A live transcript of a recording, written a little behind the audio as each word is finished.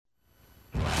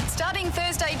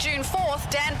Thursday, June 4th,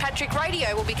 Dan Patrick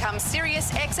Radio will become Sirius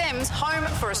XM's home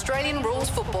for Australian rules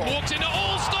football. Walks into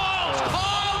all styles.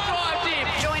 Drive in.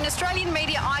 Join Australian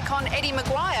media icon Eddie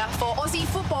Maguire for Aussie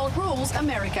Football Rules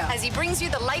America as he brings you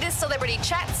the latest celebrity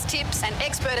chats, tips and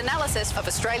expert analysis of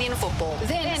Australian football.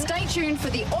 Then stay tuned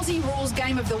for the Aussie Rules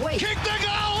Game of the Week. Kick the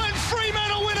goal and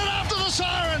Fremantle win it after the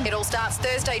siren. It all starts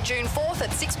Thursday, June 4th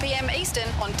at 6 p.m. Eastern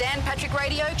on Dan Patrick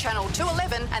Radio, Channel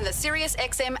 211 and the Sirius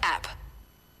XM app.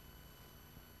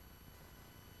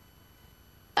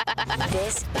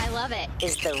 This, I love it,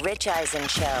 is the Rich Eisen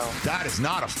Show. That is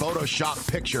not a Photoshop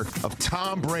picture of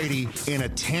Tom Brady in a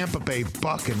Tampa Bay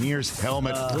Buccaneers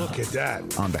helmet. Look at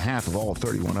that. On behalf of all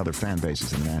 31 other fan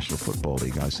bases in the National Football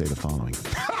League, I say the following.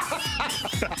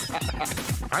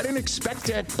 I didn't expect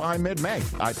it by mid-May.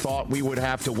 I thought we would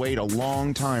have to wait a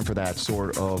long time for that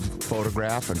sort of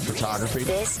photograph and photography.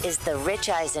 This is the Rich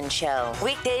Eisen Show.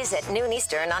 Weekdays at noon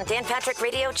Eastern on Dan Patrick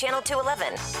Radio, Channel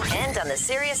 211. And on the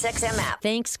Sirius XM app.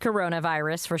 Thanks,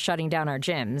 coronavirus, for shutting down our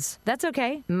gyms. That's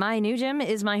okay. My new gym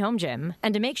is my home gym.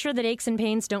 And to make sure that aches and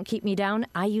pains don't keep me down,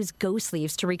 I use Go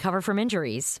Sleeves to recover from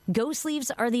injuries. Go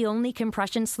Sleeves are the only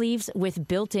compression sleeves with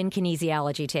built-in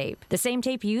kinesiology tape. The same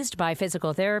tape used by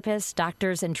physical therapists,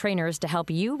 doctors, and trainers to help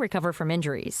you recover from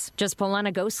injuries. Just pull on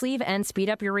a Go Sleeve and speed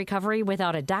up your recovery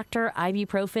without a doctor,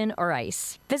 ibuprofen, or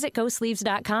ice. Visit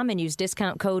GoSleeves.com and use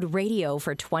discount code RADIO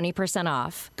for 20%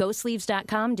 off.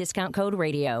 GoSleeves.com, discount code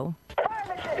RADIO.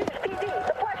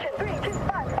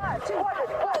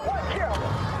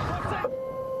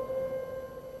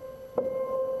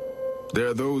 There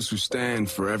are those who stand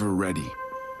forever ready.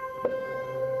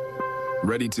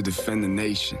 Ready to defend the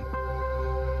nation.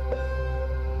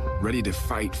 Ready to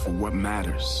fight for what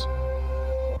matters.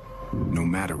 No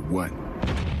matter what. Do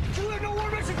you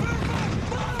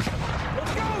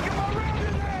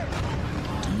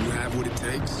have what it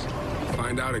takes?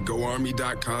 Find out at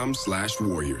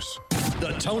GoArmy.com/warriors.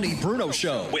 The Tony Bruno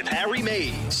Show with Harry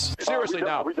Mays. Seriously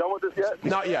now. Are we done with this yet?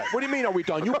 Not yet. What do you mean, are we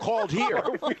done? You called here.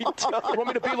 You want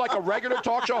me to be like a regular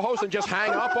talk show host and just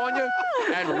hang up on you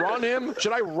and run him?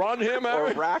 Should I run him?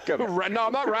 Or rack him? No,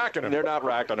 I'm not racking him. They're not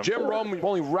racking him. Jim Rome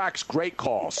only racks great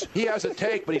calls. He has a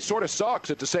take, but he sort of sucks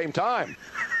at the same time.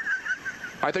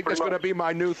 I think that's going to be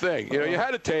my new thing. You know, you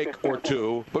had a take or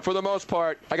two, but for the most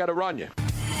part, I got to run you.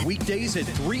 Weekdays at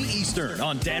 3 Eastern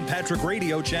on Dan Patrick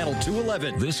Radio, Channel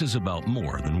 211. This is about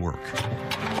more than work.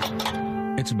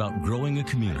 It's about growing a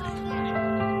community.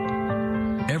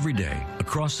 Every day,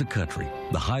 across the country,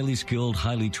 the highly skilled,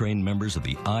 highly trained members of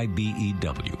the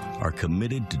IBEW are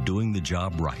committed to doing the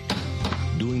job right,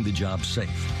 doing the job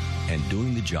safe, and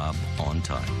doing the job on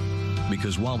time.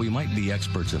 Because while we might be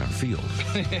experts in our field,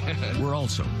 we're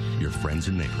also your friends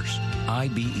and neighbors.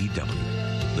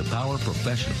 IBEW, the power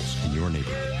professionals in your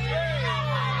neighborhood.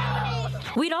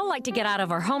 We'd all like to get out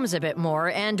of our homes a bit more,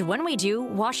 and when we do,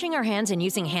 washing our hands and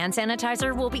using hand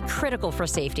sanitizer will be critical for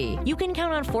safety. You can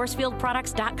count on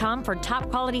ForcefieldProducts.com for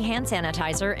top-quality hand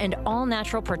sanitizer and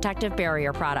all-natural protective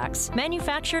barrier products,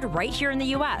 manufactured right here in the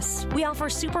U.S. We offer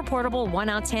super portable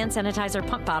 1-ounce hand sanitizer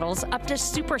pump bottles up to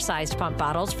super-sized pump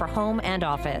bottles for home and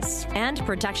office, and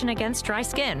protection against dry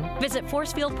skin. Visit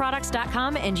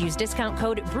ForcefieldProducts.com and use discount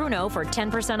code BRUNO for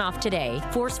 10% off today.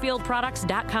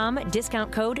 ForcefieldProducts.com,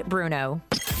 discount code BRUNO.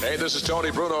 Hey, this is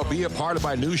Tony Bruno. Be a part of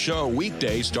my new show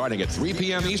weekdays starting at 3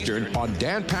 p.m. Eastern on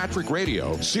Dan Patrick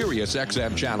Radio, Sirius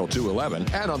XM Channel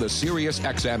 211, and on the Sirius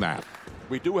XM app.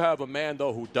 We do have a man,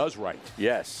 though, who does write.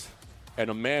 Yes.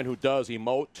 And a man who does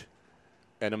emote,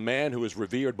 and a man who is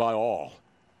revered by all.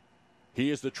 He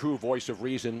is the true voice of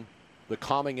reason, the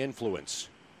calming influence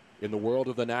in the world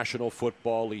of the National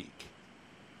Football League,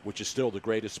 which is still the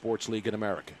greatest sports league in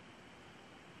America.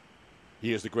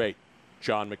 He is the great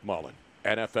John McMullen,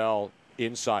 NFL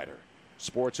insider,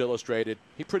 Sports Illustrated.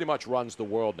 He pretty much runs the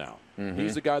world now. Mm-hmm.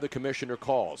 He's the guy the commissioner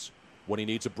calls when he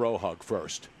needs a bro hug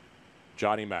first.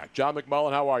 Johnny Mac. John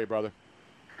McMullen, how are you, brother?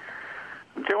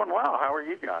 I'm doing well. How are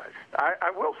you guys?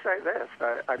 I will say this.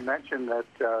 I mentioned that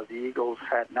the Eagles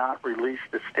had not released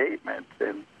a statement,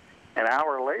 and an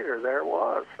hour later, there it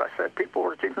was. I said people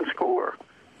were keeping score.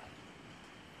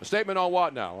 A statement on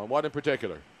what now? On what in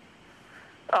particular?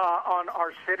 On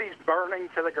our cities burning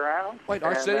to the ground. Wait,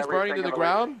 our cities burning to the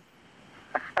ground?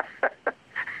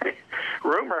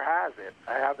 Rumor has it.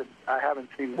 I haven't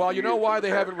seen. Well, you know why they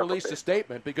haven't released a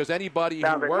statement? Because anybody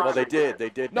who works. Well, they did. They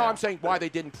did. No, now. I'm saying why they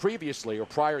didn't previously or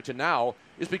prior to now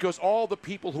is because all the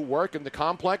people who work in the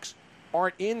complex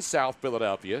aren't in South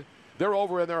Philadelphia. They're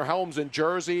over in their homes in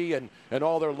Jersey and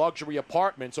all their luxury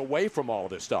apartments away from all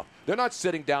of this stuff. They're not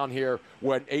sitting down here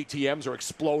when ATMs are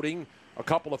exploding a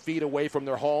couple of feet away from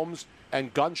their homes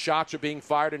and gunshots are being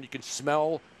fired and you can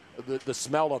smell the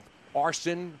smell of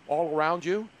arson all around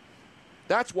you.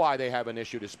 That's why they haven't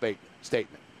issued a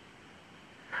statement.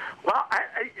 Well,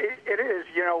 it is.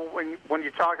 You know, when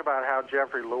you talk about how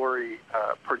Jeffrey Lurie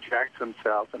projects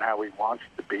himself and how he wants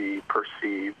to be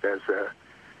perceived as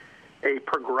a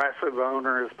progressive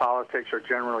owner, his politics are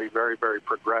generally very, very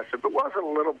progressive. It was a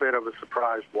little bit of a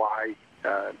surprise why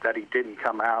that he didn't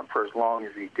come out for as long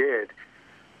as he did.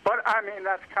 But, I mean,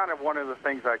 that's kind of one of the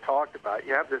things I talked about.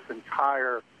 You have this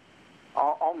entire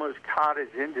almost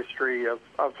cottage industry of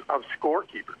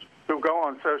scorekeepers who go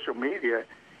on social media.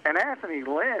 And Anthony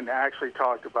Lynn actually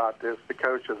talked about this, the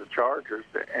coach of the Chargers,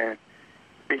 and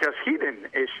because he didn't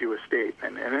issue a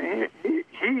statement. And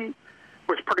he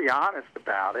was pretty honest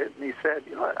about it. And he said,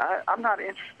 you know, I'm not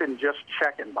interested in just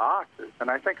checking boxes. And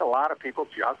I think a lot of people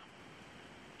just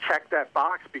check that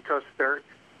box because they're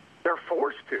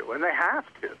forced to, and they have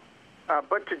to.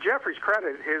 But to Jeffrey's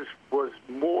credit, his was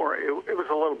more, it was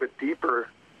a little bit deeper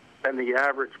than the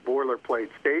average boilerplate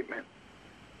statement.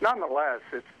 Nonetheless,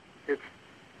 it's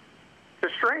a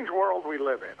strange world we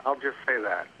live in. I'll just say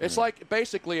that. It's like,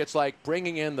 basically, it's like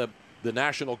bringing in the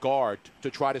National Guard to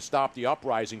try to stop the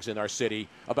uprisings in our city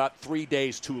about 3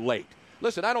 days too late.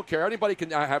 Listen, I don't care. Anybody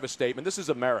can have a statement. This is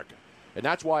America. And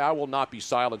that's why I will not be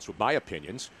silenced with my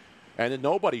opinions, and then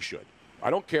nobody should. I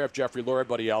don't care if Jeffrey Lurie or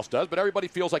everybody else does, but everybody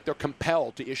feels like they're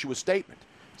compelled to issue a statement.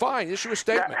 Fine, issue a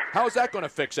statement. How is that going to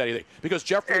fix anything? Because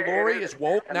Jeffrey Lurie is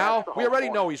woke now? We already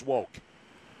know he's woke.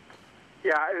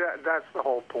 Yeah, that's the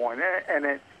whole point. And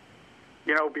it,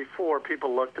 you know, before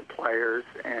people looked at players,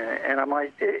 and I'm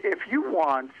like, if you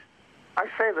want, I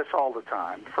say this all the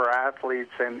time, for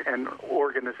athletes and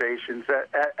organizations,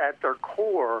 at their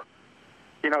core,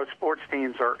 you know, sports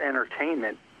teams are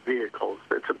entertainment vehicles.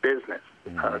 It's a business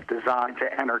designed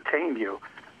to entertain you.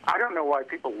 I don't know why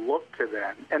people look to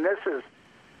them. And this is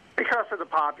because of the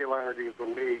popularity of the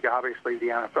league. Obviously, the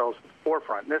NFL is at the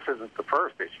forefront. This isn't the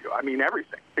first issue. I mean,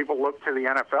 everything. People look to the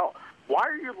NFL. Why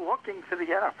are you looking to the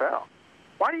NFL?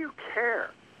 Why do you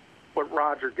care what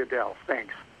Roger Goodell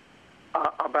thinks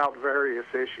about various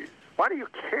issues? Why do you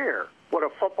care what a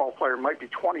football player might be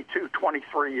 22,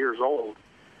 23 years old,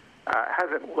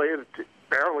 hasn't lived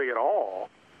barely at all?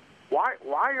 Why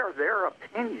are their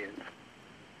opinions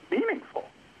meaningful?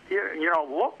 You know,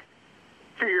 look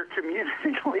to your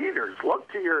community leaders. Look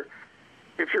to your,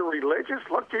 if you're religious,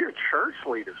 look to your church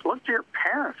leaders. Look to your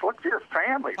parents. Look to your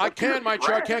family. I can't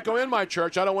go in my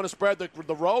church. I don't want to spread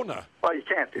the Rona. Well, you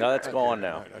can't do that. No, that's gone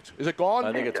now. Is it gone?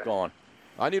 I think it's gone.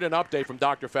 I need an update from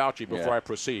Dr. Fauci before I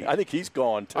proceed. I think he's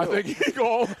gone, too. I think he's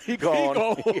gone. He gone.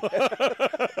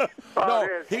 No,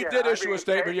 he did issue a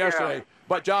statement yesterday.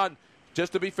 But, John,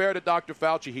 just to be fair to Dr.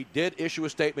 Fauci, he did issue a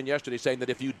statement yesterday saying that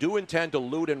if you do intend to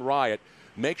loot and riot,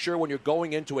 make sure when you're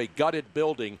going into a gutted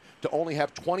building to only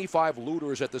have 25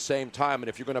 looters at the same time. And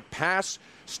if you're going to pass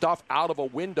stuff out of a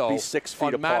window Be 6 feet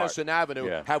on apart. Madison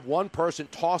Avenue, have one person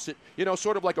toss it, you know,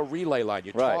 sort of like a relay line.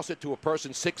 You toss it to a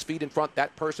person 6 feet in front,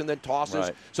 that person then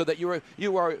tosses, so that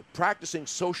you are practicing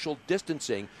social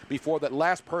distancing before that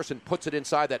last person puts it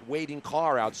inside that waiting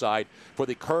car outside for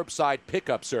the curbside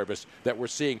pickup service that we're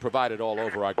seeing provided all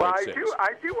over our great cities.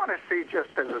 I do want to see,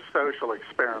 just as a social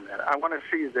experiment, I want to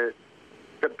see the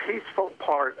peaceful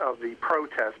part of the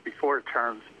protest before it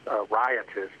turns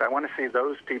riotous. I want to see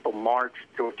those people march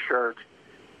to a church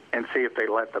and see if they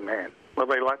let them in. Will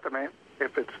they let them in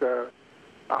if it's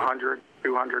 100,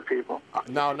 200 people?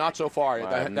 No, not so far.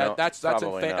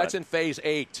 That's in phase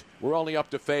 8. We're only up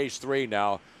to phase 3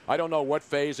 now. I don't know what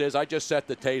phase is. I just set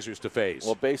the tasers to phase.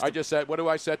 Well, what do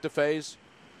I set to phase?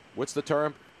 What's the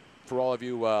term for all of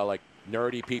you like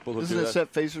nerdy people who Isn't do it that?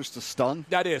 set phasers to stun?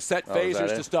 That is, set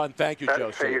phasers to stun. Thank you,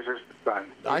 Joe. Set phasers to stun.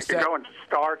 You can go into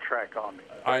Star Trek on me.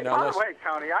 I know. By the way,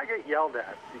 Tony, I get yelled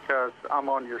at because I'm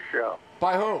on your show.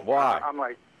 By whom? Why? I'm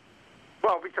like,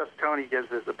 well, because Tony gives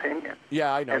his opinion.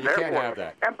 Yeah, I know. And you can't have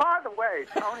that. And by the way,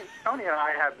 Tony and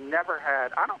I have never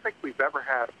had, I don't think we've ever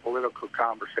had a political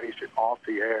conversation off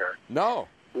the air. No.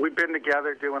 We've been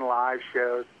together doing live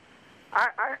shows.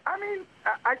 I mean,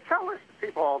 I tell this to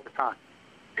people all the time.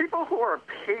 People who are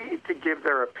paid to give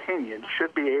their opinion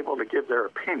should be able to give their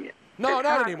opinion. No,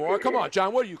 not anymore. Come on,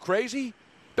 John. What are you, crazy?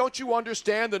 Don't you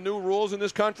understand the new rules in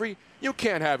this country? You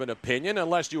can't have an opinion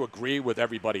unless you agree with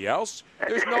everybody else.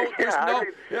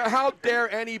 How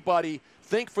dare anybody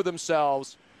think for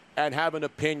themselves and have an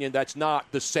opinion that's not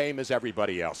the same as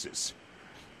everybody else's?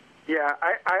 Yeah,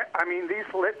 I mean, these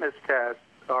litmus tests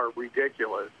are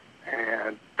ridiculous,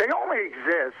 and they only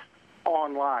exist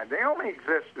online. They only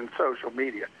exist in social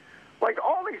media. Like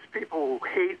all these people who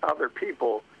hate other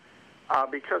people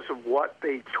because of what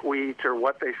they tweet or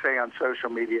what they say on social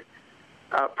media,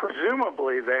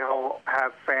 presumably they all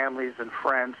have families and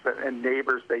friends and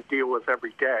neighbors they deal with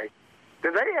every day.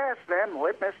 Do they ask them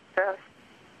litmus tests?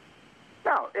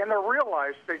 No. In their real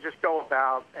life, they just go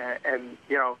about and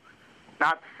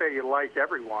not to say you like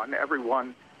everyone.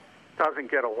 Everyone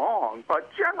doesn't get along, but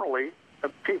generally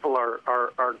people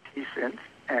are decent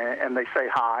and they say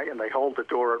hi and they hold the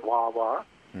door at Wawa,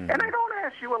 and they don't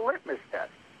ask you a litmus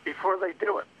test before they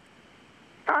do it.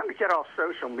 Time to get off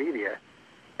social media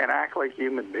and act like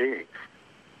human beings.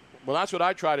 Well, that's what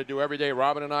I try to do every day.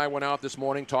 Robin and I went out this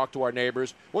morning, talked to our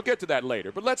neighbors. We'll get to that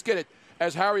later. But let's get it,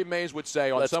 as Harry Mays would say,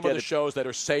 on some of the shows that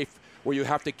are safe, where you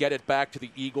have to get it back to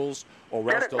the Eagles,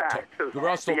 or else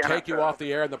they'll take you off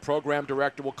the air, and the program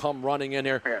director will come running in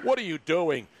here. Yeah. What are you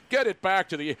doing? Get it back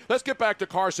to the. Let's get back to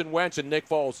Carson Wentz and Nick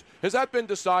Foles. Has that been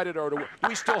decided, or do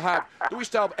we still have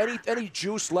any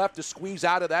juice left to squeeze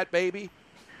out of that baby?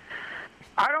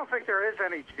 I don't think there is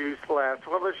any juice left.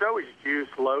 Well, there's always juice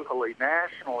locally,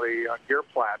 nationally on your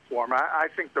platform. I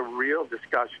think the real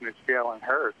discussion is Jalen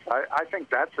Hurts. I think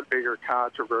that's a bigger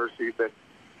controversy than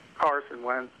Carson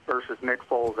Wentz versus Nick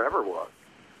Foles ever was.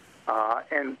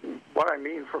 And what I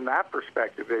mean from that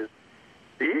perspective is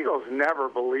the Eagles never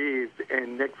believed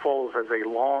in Nick Foles as a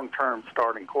long-term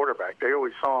starting quarterback. They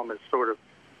always saw him as sort of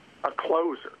a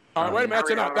closer. All right, wait a minute.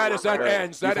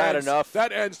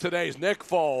 That ends today's Nick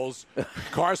Foles,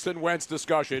 Carson Wentz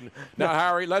discussion. Now,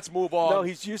 Harry, let's move on. No,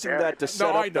 he's using that to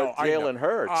set up the Jalen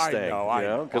Hurts thing. I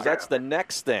know. Because that's the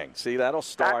next thing. See, that'll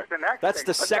start. That's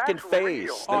the second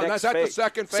phase. That's the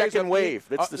second phase. Second wave.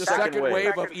 That's the second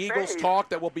wave of Eagles talk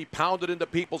that will be pounded into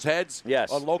people's heads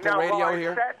on local radio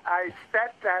here. I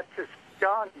set that to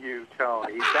stun you,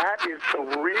 Tony. That is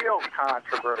the real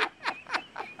controversy.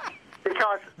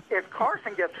 Because if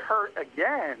Carson gets hurt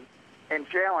again and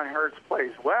Jalen Hurts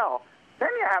plays well, then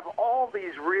you have all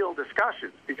these real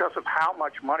discussions because of how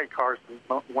much money Carson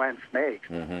Wentz makes.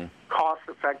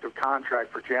 Cost-effective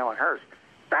contract for Jalen Hurts.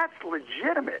 That's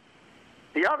legitimate.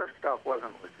 The other stuff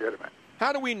wasn't legitimate.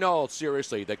 How do we know,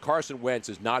 seriously, that Carson Wentz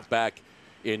is not back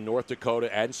in North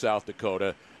Dakota and South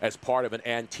Dakota as part of an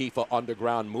Antifa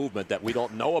underground movement that we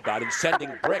don't know about and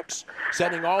sending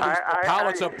all these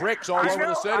pallets of bricks all over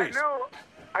the cities?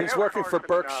 He's working for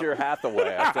Berkshire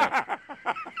Hathaway, I think.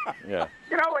 Yeah.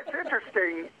 You know, it's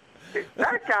interesting.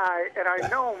 That guy, and I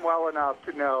know him well enough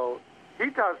to know, he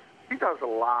does a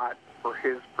lot for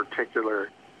his particular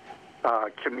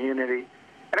community.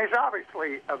 And he's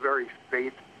obviously a very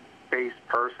faith-based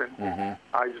person.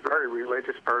 He's a very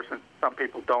religious person. Some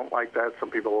people don't like that.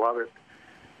 Some people love it.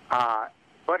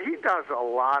 But he does a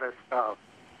lot of stuff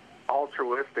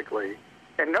altruistically,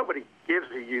 and nobody gives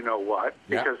a you-know-what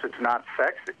because it's not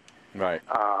sexy. Right.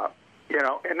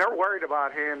 And they're worried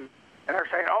about him, and they're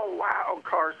saying, oh, wow,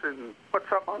 Carson, what's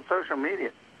up on social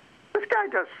media? This guy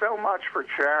does so much for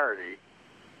charity,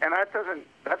 and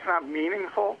that's not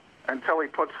meaningful until he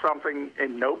puts something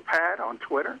in Notepad on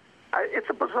Twitter. It's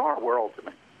a bizarre world to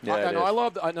me. Yeah, I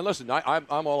love. Listen, I'm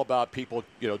all about people,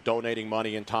 donating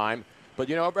money and time. But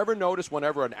I've ever noticed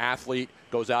whenever an athlete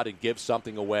goes out and gives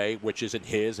something away, which isn't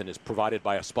his and is provided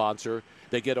by a sponsor,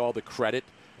 they get all the credit,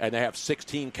 and they have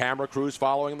 16 camera crews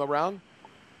following them around.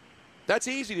 That's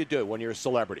easy to do when you're a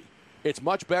celebrity. It's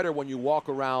much better when you walk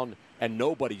around and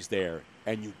nobody's there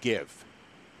and you give.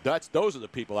 Those are the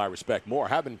people I respect more.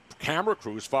 Having camera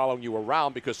crews following you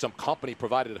around because some company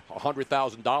provided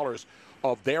 $100,000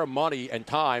 of their money and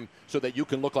time so that you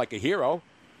can look like a hero,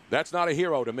 that's not a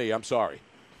hero to me. I'm sorry.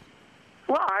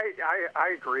 Well,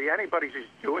 I agree. Anybody who's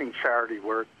doing charity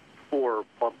work for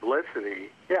publicity,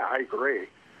 yeah, I agree.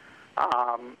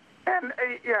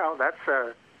 That's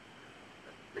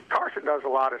Carson does a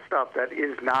lot of stuff that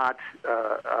is not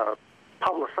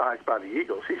publicized by the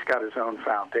Eagles. He's got his own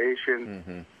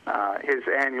foundation, his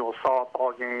annual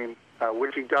softball game,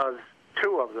 which he does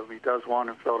 2 of them. He does one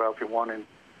in Philadelphia, one in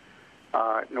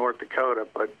North Dakota,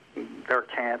 but they're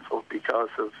canceled because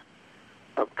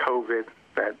of COVID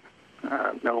that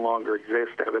no longer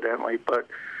exist, evidently. But,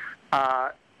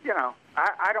 I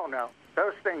don't know.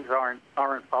 Those things aren't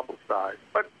publicized.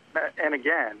 But, and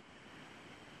again,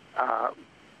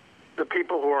 the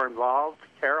people who are involved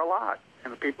care a lot,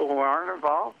 and the people who aren't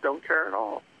involved don't care at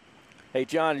all. Hey,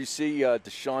 John, you see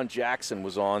Deshaun Jackson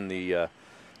was on the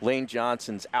Lane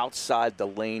Johnson's Outside the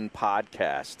Lane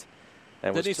podcast.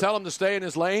 And did he tell him to stay in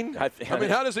his lane? I mean,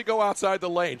 how does he go outside the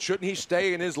lane? Shouldn't he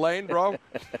stay in his lane, bro?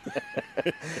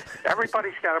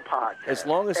 Everybody's got a podcast. As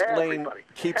long as Lane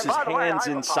keeps his hands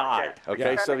inside,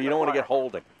 okay? So you don't want to get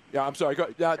holding. Yeah, I'm sorry.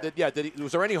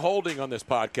 Was there any holding on this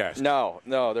podcast? No,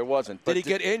 there wasn't. Did he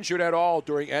get injured at all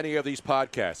during any of these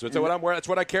podcasts? That's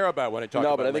what I care about when I talk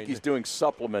about. No, but I think he's doing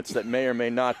supplements that may or may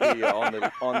not be on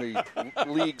the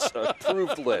league's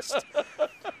approved list.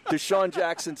 Deshaun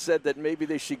Jackson said that maybe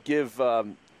they should give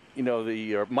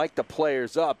mic the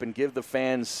players up and give the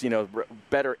fans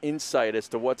better insight as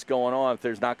to what's going on if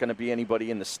there's not going to be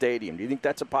anybody in the stadium. Do you think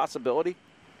that's a possibility?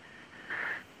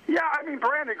 Yeah, I mean,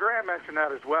 Brandon Graham mentioned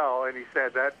that as well, and he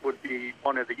said that would be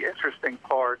one of the interesting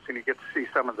parts, and you get to see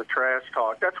some of the trash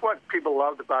talk. That's what people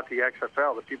loved about the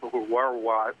XFL, the people who were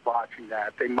watching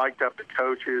that. They mic'd up the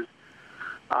coaches.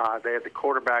 They had the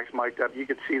quarterbacks mic'd up. You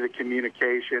could see the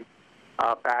communication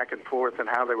back and forth and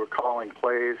how they were calling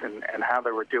plays and how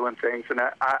they were doing things. And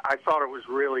I thought it was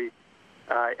really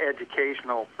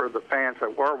educational for the fans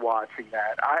that were watching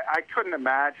that. I couldn't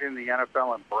imagine the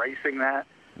NFL embracing that.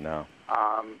 No.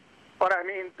 But, I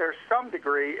mean, there's some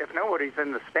degree, if nobody's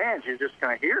in the stands, you're just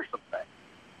going to hear something.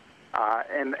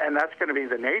 And that's going to be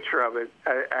the nature of it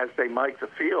as they mic the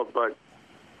field. But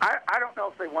I don't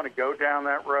know if they want to go down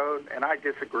that road, and I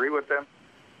disagree with them.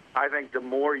 I think the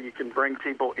more you can bring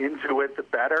people into it, the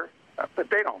better. But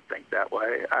they don't think that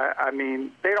way. I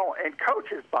mean, they don't. And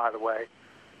coaches, by the way,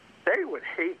 they would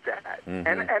hate that. Mm-hmm.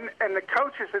 And the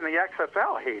coaches in the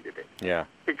XFL hated it. Yeah.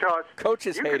 Because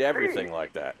coaches hate everything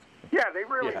like that. Yeah, they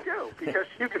really do, because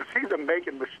you can see them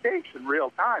making mistakes in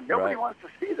real time. Nobody wants to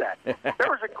see that. There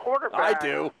was a quarterback. I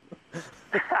do.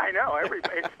 I know.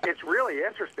 It's really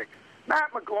interesting.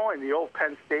 Matt McMullen, the old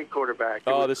Penn State quarterback.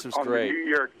 This was on great. The New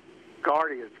York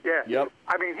Guardians. Yeah. Yep.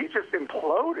 I mean, he just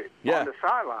imploded on the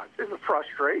sidelines in the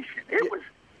frustration. It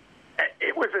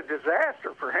was a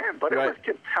disaster for him, but it was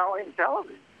compelling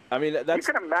television. I mean, you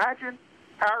can imagine.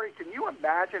 Harry, can you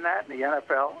imagine that in the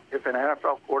NFL, if an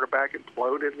NFL quarterback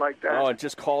imploded like that? Oh, and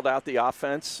just called out the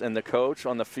offense and the coach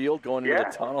on the field going into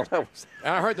the tunnel. And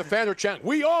I heard the fans were chanting,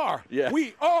 "We are! Yeah.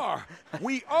 We are!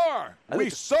 We are! We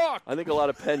suck!" I think a lot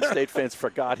of Penn State fans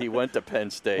forgot he went to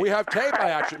Penn State. We have tape,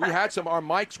 our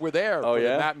mics were there for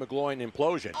the Matt McGloin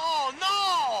implosion. Oh,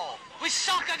 no! We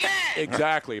suck again!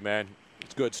 Exactly, man.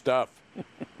 It's good stuff.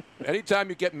 Anytime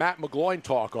you get Matt McGloin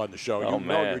talk on the show, you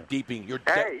know you're digging you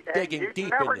deep in it. You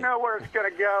never know where it's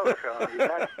going to go, Tony.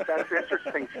 That's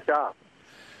interesting stuff.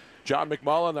 John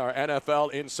McMullen, our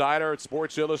NFL insider at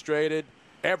Sports Illustrated,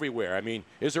 everywhere. I mean,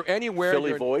 is there anywhere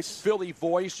Philly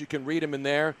Voice, you can read him in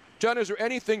there. John, is there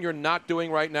anything you're not doing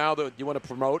right now that you want to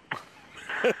promote?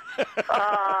 No,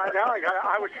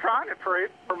 I was trying to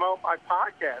promote my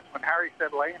podcast. When Harry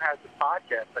said Lane has a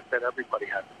podcast, I said everybody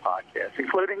has a podcast,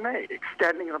 including me,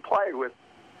 Extending the Play with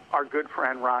our good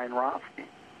friend Ryan Rothstein.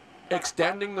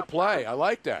 Extending the Play. I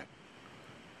like that.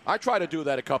 I try to do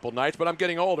that a couple nights, but I'm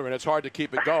getting older, and it's hard to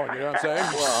keep it going. You know what I'm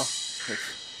saying? Well,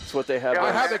 that's what they have.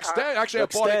 I have Extend. Actually, I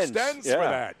bought Extends for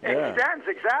that. Extends,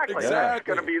 exactly. That's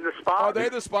going to be the sponsor. Are they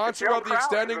the sponsor of the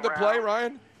Extending the Play,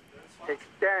 Ryan?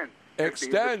 Extends.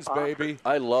 Extends, baby.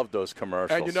 I love those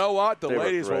commercials. And you know what? The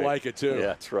ladies will like it, too. Yeah,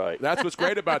 that's right. That's what's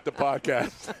great about the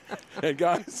podcast. And,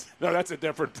 guys, no, that's a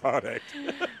different product.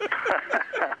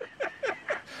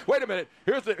 Wait a minute.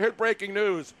 Here's breaking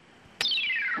news.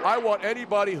 I want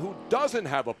anybody who doesn't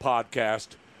have a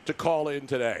podcast to call in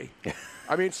today.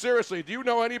 I mean, seriously, do you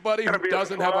know anybody who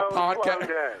doesn't have a podcast?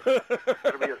 It's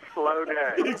going to be a slow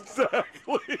day.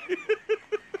 Exactly.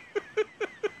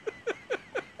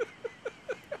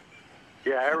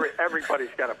 Yeah,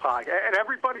 everybody's got a podcast. And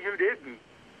everybody who didn't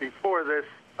before this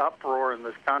uproar in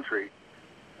this country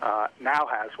now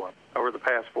has one over the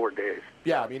past 4 days.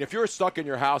 Yeah, I mean, if you're stuck in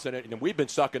your house, and we've been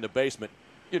stuck in the basement,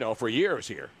 for years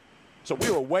here. So we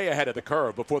were way ahead of the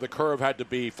curve before the curve had to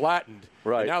be flattened.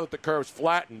 Right. And now that the curve's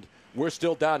flattened, we're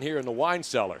still down here in the wine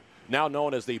cellar, now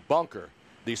known as the bunker,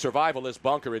 the survivalist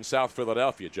bunker in South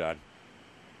Philadelphia, John.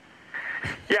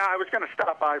 Yeah, I was going to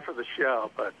stop by for the show,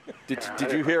 but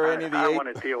did you hear any of the? I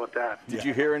want to deal with that. Did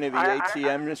you hear any of the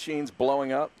ATM machines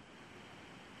blowing up?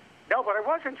 No, but I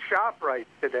was in ShopRite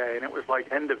today, and it was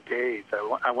like end of days.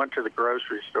 I went to the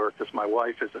grocery store because my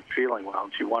wife isn't feeling well,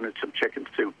 and she wanted some chicken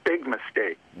soup. Big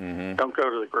mistake. Mm-hmm. Don't go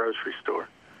to the grocery store.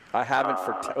 I haven't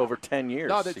for over 10 years.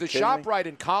 No, the ShopRite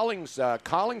in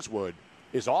Collingswood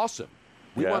is awesome.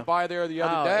 We went by there the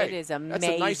other day. It is amazing. That's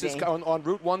the nicest on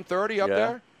Route 130 up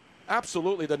there.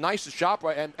 Absolutely, the nicest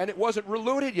ShopRite, and it wasn't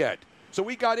reluted yet. So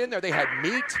we got in there. They had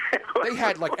meat. They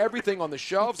had like everything on the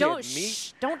shelves. They had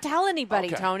meat. Don't tell anybody,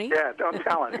 Tony. Yeah, don't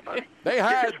tell anybody. They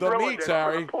had the meat,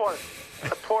 Harry.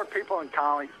 The poor people in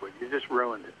Collingswood. You just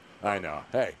ruined it. I know.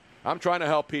 Hey, I'm trying to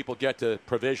help people get to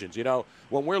provisions.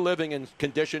 When we're living in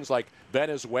conditions like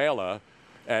Venezuela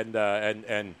and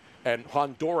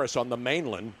Honduras on the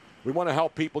mainland, We want to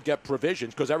help people get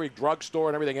provisions because every drugstore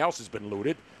and everything else has been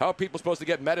looted. How are people supposed to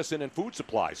get medicine and food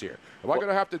supplies here? Am I going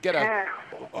to have to get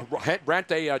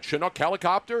rent a Chinook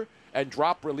helicopter and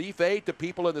drop relief aid to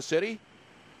people in the city?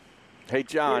 Hey,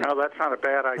 John. That's not a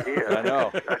bad idea. I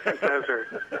know. I think those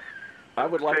are. I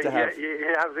would like to have.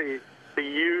 You have the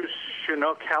used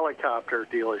Chinook helicopter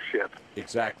dealership.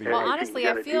 Exactly. Well, right. honestly,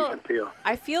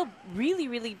 I feel really,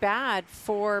 really bad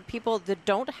for people that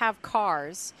don't have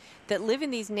cars, that live in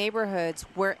these neighborhoods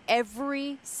where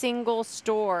every single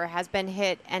store has been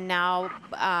hit, and now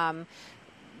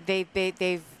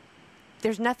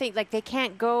there's nothing, like they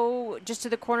can't go just to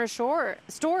the corner store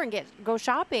and go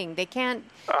shopping. They can't,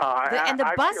 and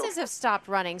the buses have stopped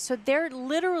running, so they're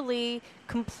literally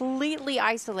completely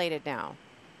isolated now.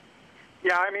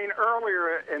 Yeah, I mean,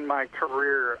 earlier in my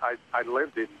career, I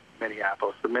lived in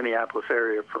Minneapolis, the Minneapolis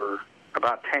area, for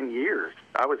about 10 years.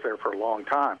 I was there for a long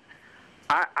time.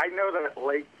 I know that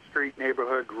Lake Street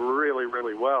neighborhood really,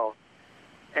 really well,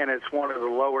 and it's one of the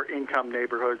lower income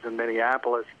neighborhoods in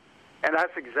Minneapolis, and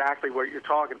that's exactly what you're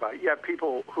talking about. You have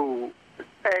people who,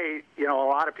 a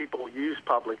lot of people use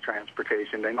public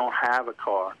transportation. They don't have a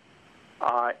car,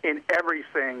 and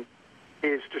everything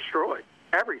is destroyed.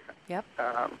 Everything. Yep.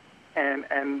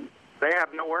 And they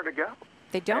have nowhere to go.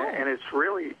 They don't. And it's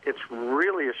really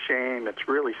a shame. It's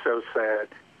really so sad.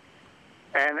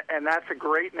 And that's a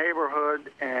great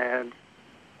neighborhood, and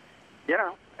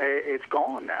it's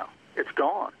gone now. It's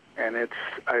gone, and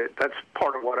that's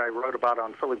part of what I wrote about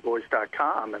on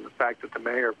PhillyBoys.com, and the fact that the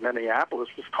mayor of Minneapolis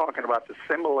was talking about the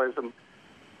symbolism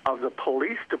of the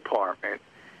police department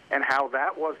and how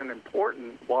that wasn't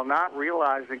important, while not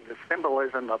realizing the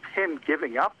symbolism of him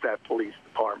giving up that police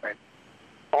department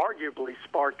arguably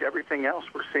sparked everything else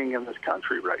we're seeing in this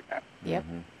country right now. Yep.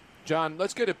 Mm-hmm. John,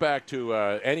 let's get it back to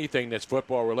anything that's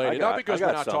football related. Not because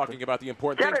we're not talking about the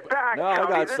important things. Get it back, No, I Tony.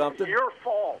 got This something. is your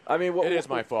fault. I mean, it is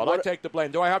my fault. I take the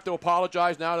blame. Do I have to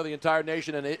apologize now to the entire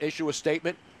nation and issue a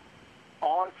statement?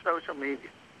 On social media.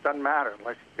 Doesn't matter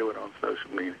unless you do it on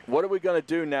social media. What are we going to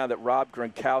do now that Rob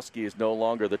Gronkowski is no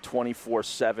longer the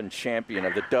 24/7 champion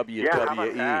of the WWE? Yeah, how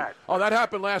about that? Oh, that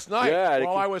happened last night. Yeah,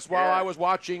 while I was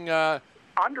watching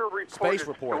underreported Space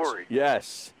Reports. Story.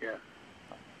 Yes. Yeah.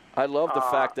 I love the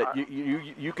fact that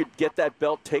you could get that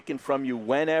belt taken from you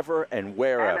whenever and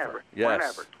wherever.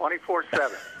 Yes. Whenever,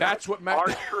 24/7. That's what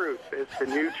matters. R-Truth is the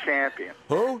new champion.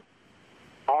 Who?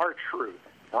 R-Truth.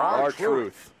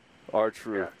 R-Truth.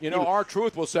 R-Truth. You know,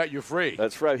 R-Truth will set you free.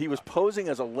 That's right. He was posing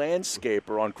as a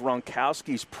landscaper on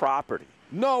Gronkowski's property.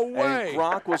 No way. And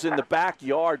Gronk was in the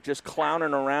backyard just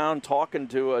clowning around, talking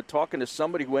to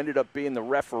somebody who ended up being the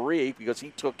referee because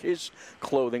he took his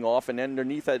clothing off, and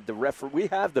underneath had the referee. We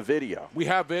have the video. We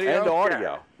have video and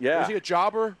audio. Yeah. Is he a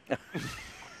jobber?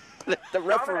 The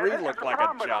referee looked like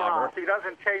a jobber. He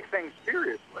doesn't take things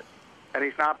seriously, and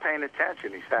he's not paying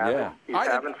attention. He's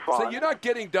having fun. So you're not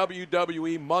getting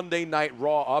WWE Monday Night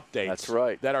Raw updates. That's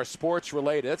right. That are sports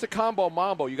related. That's a combo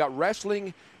mambo. You got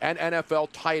wrestling and NFL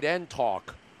tight end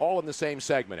talk all in the same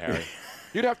segment, Harry.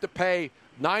 You'd have to pay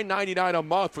 $9.99 a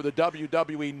month for the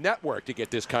WWE Network to get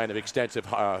this kind of extensive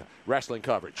wrestling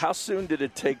coverage. How soon did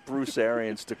it take Bruce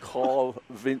Arians to call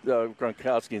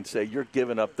Gronkowski and say, "You're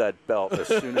giving up that belt as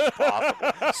soon as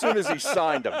possible," as soon as he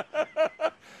signed him?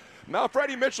 Now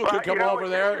Freddie Mitchell could come over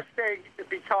there.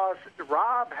 Because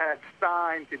Rob had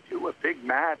signed to do a big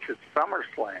match at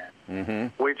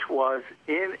SummerSlam, which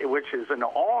is in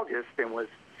August and was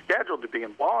scheduled to be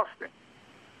in Boston.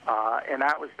 And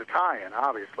that was the tie-in,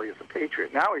 obviously, as a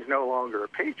Patriot. Now he's no longer a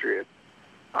Patriot.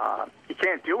 He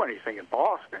can't do anything in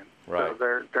Boston. Right.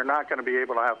 So they're not going to be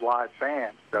able to have live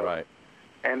fans. So, right.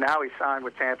 And now he signed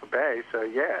with Tampa Bay. So,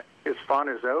 yeah, his fun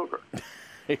is over.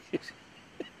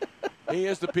 He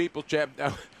is the people champ.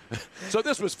 So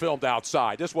this was filmed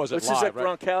outside. This wasn't This live. is at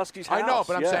right? Gronkowski's house. I know,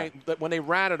 but I'm saying that when they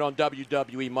ran it on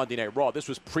WWE Monday Night Raw, this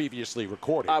was previously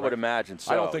recorded. I right? would imagine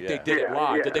so. I don't think they did it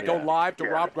live. Did they go live to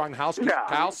Rob Gronkowski's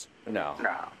house? No.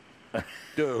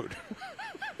 Dude.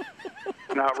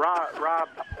 No,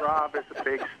 Rob is a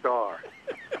big star.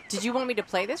 Did you want me to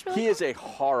play this really? He is a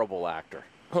horrible actor.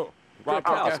 Who? Rob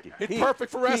Gronkowski. He's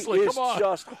perfect for wrestling. He is Come on.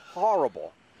 just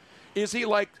horrible. Is he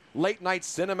like late night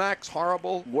Cinemax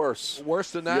horrible? Worse.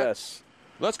 Worse than that? Yes.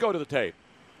 Let's go to the tape.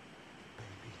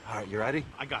 All right, you ready?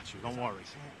 I got you. Don't worry.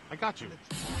 I got you.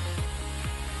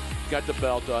 Got the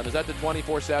belt on. Is that the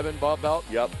 24/7 belt?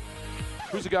 Yep.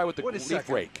 Who's the guy with the leaf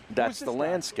rake? That's the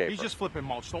landscaper. He's just flipping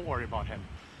mulch. Don't worry about him.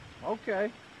 Okay.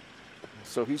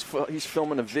 So he's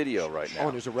filming a video right now. Oh,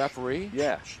 and there's a referee?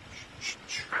 Yeah.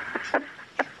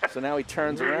 So now he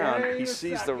turns around. He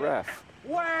sees the ref.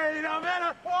 Wait a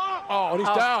minute. Oh, and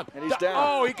he's down. And he's down.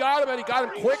 Oh, he got him, and he got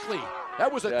him quickly.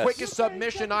 That was the Yes. quickest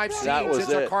submission I've That seen was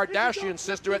since a it. Kardashian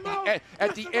sister at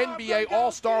the NBA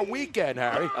All-Star Weekend,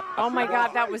 Harry. Oh my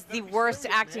God, that was the worst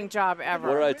acting job ever.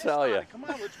 What did I tell you? Come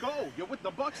on, let's go. You're with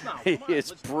the Bucks now. He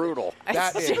is brutal.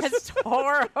 That It's is. just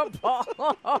horrible.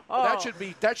 That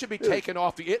should be taken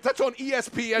off the. That's on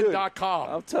ESPN.com.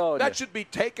 I'm telling that you. should be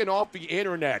taken off the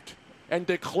internet and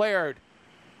declared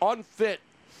unfit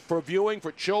for viewing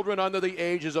for children under the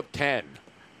ages of 10.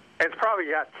 It's probably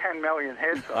got 10 million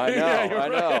hits on I it. know, Yeah, you're I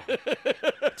know.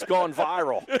 It's going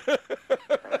viral.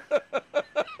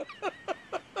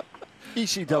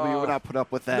 ECW would not put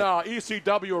up with that. No,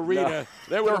 ECW Arena.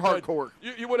 No. They're hardcore.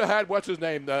 You would have had, what's his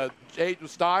name?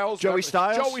 Styles? Joey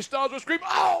Styles? Joey Styles would scream,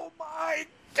 "Oh, my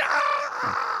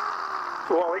God!"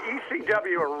 Well, the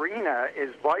ECW Arena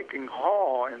is Viking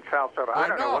Hall in South Dakota. I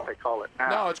don't know what they call it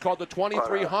now. No, it's called the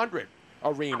 2300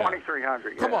 Arena.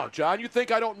 2300, Come on, John. You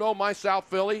think I don't know my South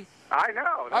Philly? I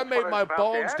know. I That's made what my was about to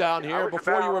bones ask down you. here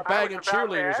before you were banging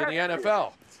cheerleaders in the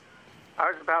NFL.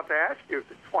 I was about to ask you if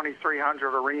the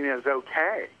 2300 Arena is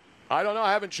okay. I don't know.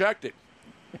 I haven't checked it.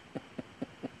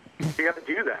 You got to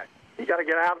do that. You got to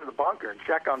get out of the bunker and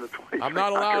check on the 2300 I'm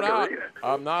not allowed out. Arena.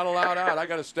 I'm not allowed out. I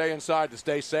got to stay inside to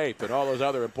stay safe and all those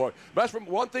other important. But that's from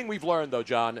one thing we've learned, though,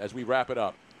 John, as we wrap it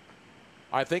up.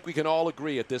 I think we can all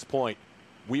agree at this point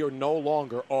we are no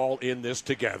longer all in this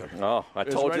together. Oh, I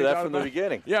told you that from the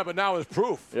beginning. Yeah, but now it's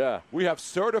proof. Yeah. We have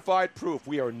certified proof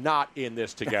we are not in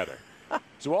this together.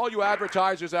 So all you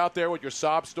advertisers out there with your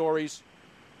sob stories,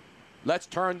 let's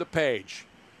turn the page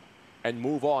and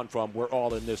move on from we're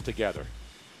all in this together.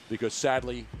 Because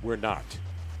sadly, we're not.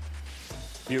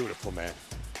 Beautiful, man.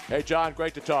 Hey, John,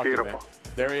 great to talk to you, man.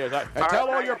 There he is. And tell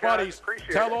all your buddies,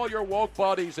 tell all your woke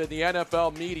buddies in the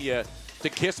NFL media to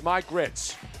kiss my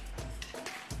grits.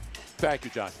 Thank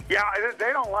you, John. Yeah,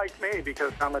 they don't like me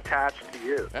because I'm attached to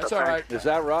you. That's So all thank right. Is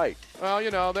that right? Well, you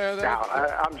know, they're No,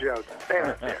 I'm joking. They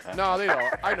don't care. no, they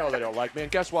don't. I know they don't like me,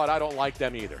 and guess what? I don't like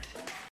them either.